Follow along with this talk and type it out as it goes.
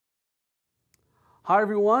Hi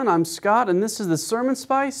everyone, I'm Scott and this is the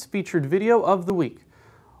SermonSpice featured video of the week.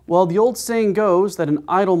 Well, the old saying goes that an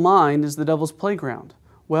idle mind is the devil's playground.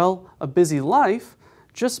 Well, a busy life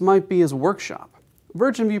just might be his workshop.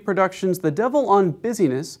 Virgin View Productions' The Devil on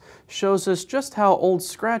Busyness shows us just how Old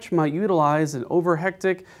Scratch might utilize an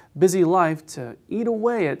over-hectic, busy life to eat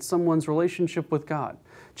away at someone's relationship with God.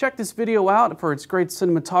 Check this video out for its great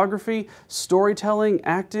cinematography, storytelling,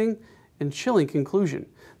 acting, and chilling conclusion.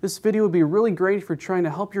 This video would be really great if you're trying to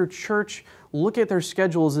help your church look at their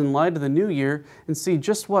schedules in light of the new year and see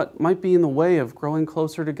just what might be in the way of growing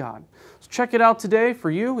closer to God. So check it out today for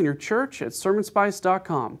you and your church at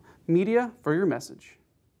SermonSpice.com. Media for your message.